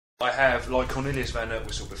I have, like Cornelius Van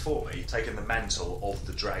Whistle before me, taken the mantle of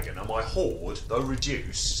the dragon, and my hoard, though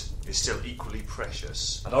reduced, is still equally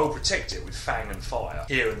precious, and I will protect it with fang and fire,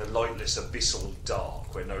 here in the lightless abyssal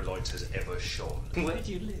dark, where no light has ever shone. Where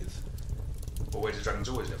do you live? Well, where do dragons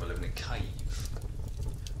always live? I live in a cave.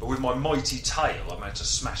 But with my mighty tail, I managed to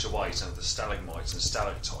smash away some of the stalagmites and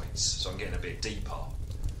stalactites, so I'm getting a bit deeper.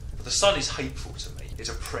 But the sun is hateful to me. It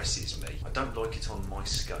oppresses me. I don't like it on my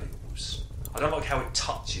scales. I don't like how it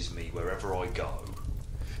touches me wherever I go.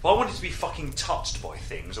 If I wanted to be fucking touched by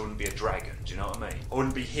things, I wouldn't be a dragon, do you know what I mean? I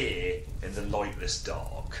wouldn't be here in the lightless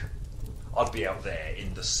dark. I'd be out there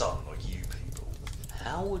in the sun like you people.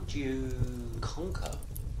 How would you conquer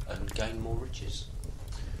and gain more riches?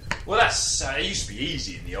 Well, it used to be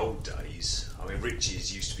easy in the old days. I mean,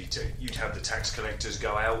 riches used to be you'd have the tax collectors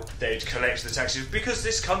go out, they'd collect the taxes, because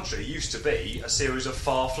this country used to be a series of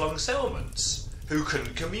far-flung settlements who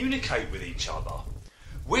couldn't communicate with each other,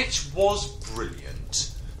 which was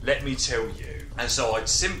brilliant, let me tell you. And so I'd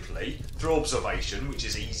simply, through observation, which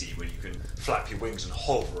is easy when you can flap your wings and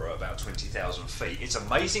hover at about 20,000 feet, it's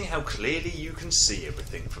amazing how clearly you can see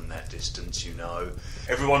everything from that distance, you know.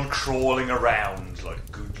 Everyone crawling around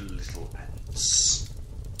like good little ants.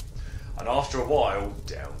 And after a while,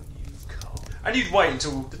 down you come. And you'd wait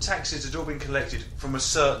until the taxes had all been collected from a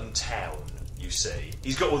certain town, you see.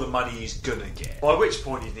 He's got all the money he's gonna get. By which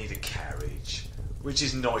point you'd need a carriage, which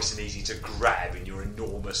is nice and easy to grab in your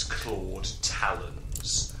enormous clawed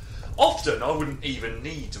talons. Often I wouldn't even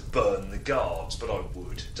need to burn the guards, but I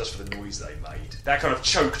would, just for the noise they made. That kind of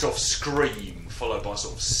choked off scream, followed by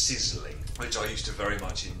sort of sizzling, which I used to very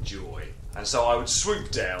much enjoy. And so I would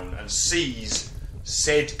swoop down and seize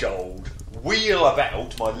said gold, wheel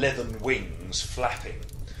about my leathern wings flapping,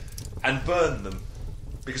 and burn them,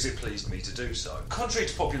 because it pleased me to do so. Contrary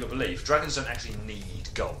to popular belief, dragons don't actually need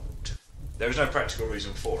gold. There is no practical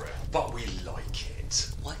reason for it, but we like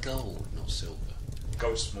it. Why gold, not silver?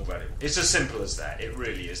 Gold's more valuable. It's as simple as that, it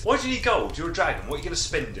really is. Why do you need gold? You're a dragon, what are you going to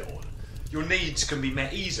spend it on? Your needs can be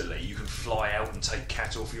met easily. You can fly out and take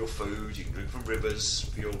cattle for your food, you can drink from rivers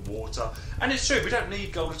for your water, and it's true, we don't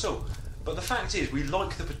need gold at all. But the fact is, we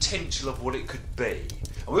like the potential of what it could be.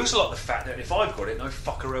 And we also like the fact that if I've got it, no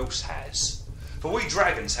fucker else has. For we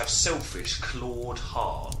dragons have selfish, clawed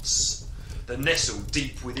hearts that nestle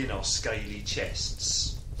deep within our scaly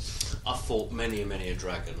chests. I've fought many a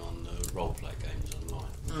dragon on the roleplay games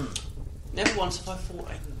online. Never once have I fought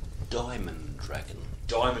a diamond dragon.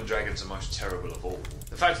 Diamond dragons are most terrible of all.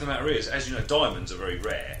 The fact of the matter is, as you know, diamonds are very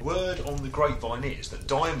rare. Word on the grapevine is that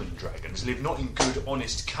diamond dragons live not in good,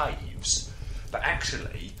 honest caves, but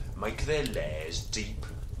actually make their lairs deep,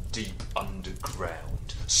 deep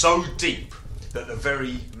underground. So deep that the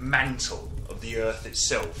very mantle of the earth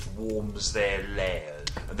itself warms their lairs.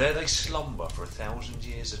 And there they slumber for 1,000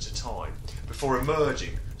 years at a time, before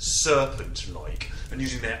emerging serpent-like and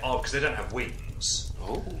using their arms, because they don't have wings.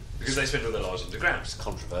 Oh. Because they spend all their lives underground. It's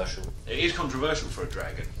controversial. It is controversial for a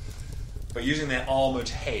dragon. But using their armoured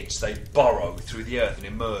heads, they burrow through the earth and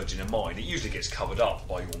emerge in a mine. It usually gets covered up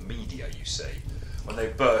by your media, you see. When they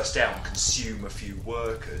burst out and consume a few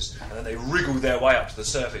workers, and then they wriggle their way up to the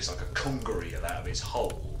surface like a congaree out of its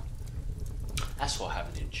hole. That's what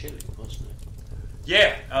happened in Chile, wasn't it?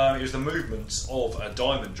 Yeah, it was the movements of a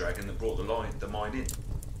diamond dragon that brought the mine in.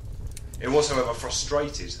 It was, however,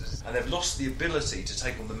 frustrated, and they've lost the ability to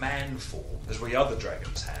take on the man form, as we other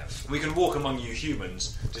dragons have. We can walk among you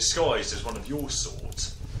humans, disguised as one of your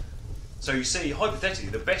sort. So you see,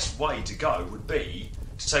 hypothetically, the best way to go would be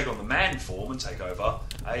to take on the man form and take over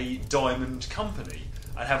a diamond company,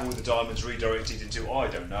 and have all the diamonds redirected into, I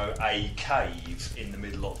don't know, a cave in the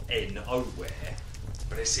middle of nowhere.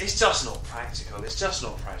 But it's just not practical, it's just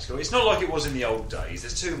not practical. It's not like it was in the old days,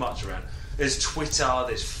 there's too much around. There's Twitter,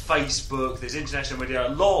 there's Facebook, there's international media.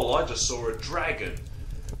 Lol, I just saw a dragon.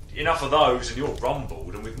 Enough of those and you're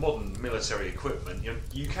rumbled, and with modern military equipment,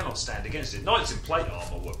 you cannot stand against it. Knights in plate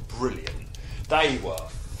armour were brilliant. They were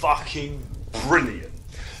fucking brilliant.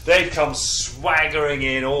 They'd come swaggering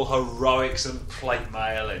in, all heroics and plate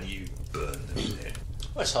mail, and you burn them in it.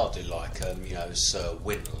 Well, it's hardly like, Sir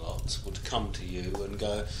Winalot would come to you and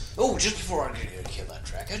go, oh, just before I kill that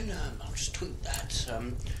dragon, I'll just tweet that.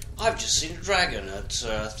 I've just seen a dragon at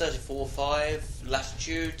 34.5,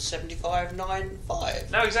 latitude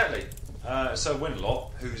 75.95. No, exactly. Sir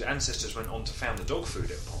Winalot, whose ancestors went on to found the dog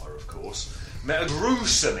food empire, of course, met a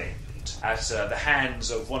gruesome end at the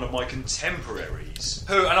hands of one of my contemporaries,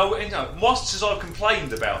 who, whilst as I've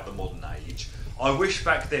complained about the modern age, I wish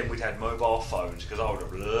back then we'd had mobile phones, because I would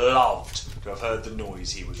have loved to have heard the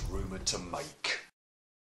noise he was rumoured to make.